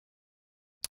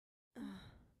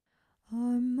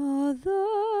Our mother,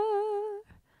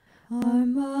 our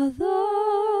mother,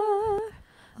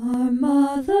 our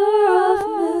mother of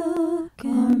milk,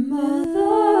 our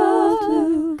mother of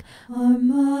Luke, our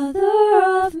mother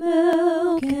of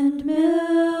milk and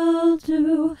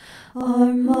mildew,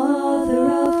 our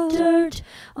mother of dirt,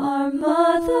 our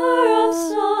mother of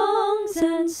songs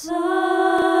and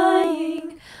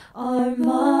sighing, our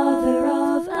mother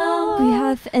of elf. We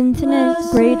have infinite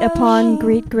great upon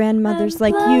great-grandmothers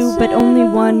like you, but only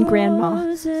one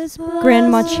grandma.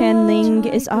 Grandma Chanling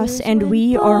is us, and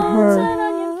we are her.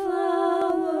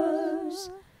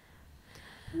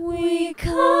 We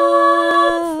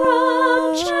come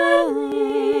from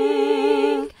Chanling,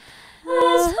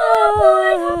 as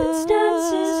by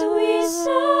happenstances we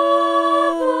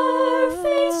sever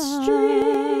face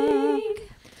string,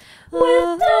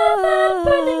 with death and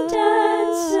burning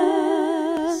dances.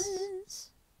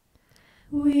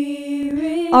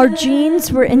 Our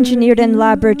genes were engineered in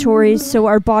laboratories so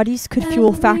our bodies could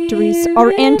fuel factories.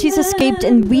 Our aunties escaped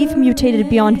and we've mutated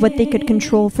beyond what they could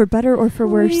control, for better or for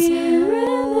worse.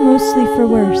 Mostly for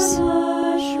worse.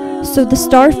 So the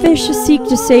starfish seek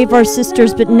to save our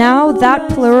sisters, but now that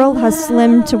plural has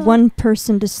slimmed to one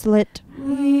person to slit.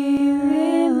 We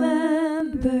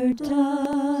remember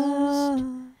dust.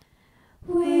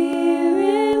 We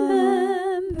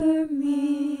remember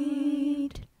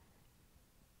mead.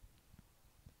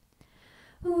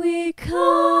 We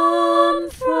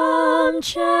come from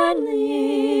Chanling,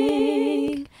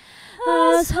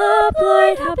 as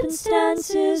haplight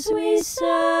happenstances we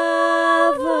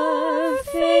sever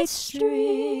fate's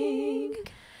string,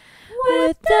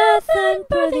 with death and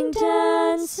birthing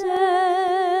dances.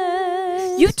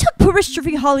 You took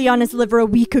Parishri Halyana's liver a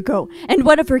week ago, and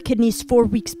one of her kidneys 4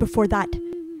 weeks before that.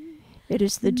 It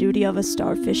is the duty of a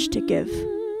starfish to give.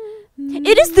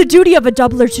 It is the duty of a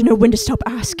doubler to know when to stop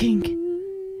asking.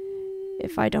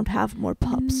 If I don't have more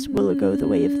pups, will it go the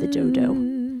way of the dodo?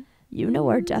 You know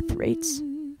our death rates.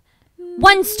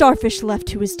 One starfish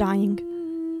left who is dying.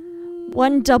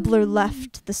 One doubler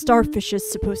left the starfish is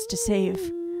supposed to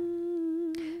save.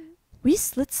 We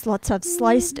slit sluts have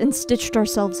sliced and stitched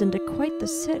ourselves into quite the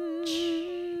sitch.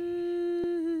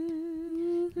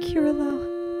 Kirilau,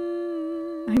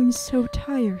 I'm so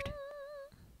tired.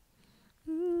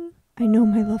 I know,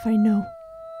 my love, I know.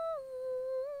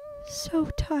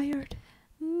 So tired.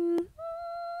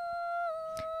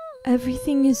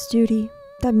 Everything is duty.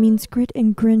 That means grit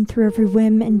and grin through every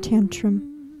whim and tantrum.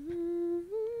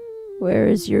 Where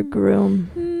is your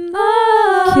groom?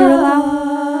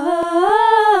 Kirilau?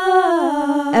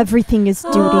 Everything is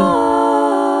duty.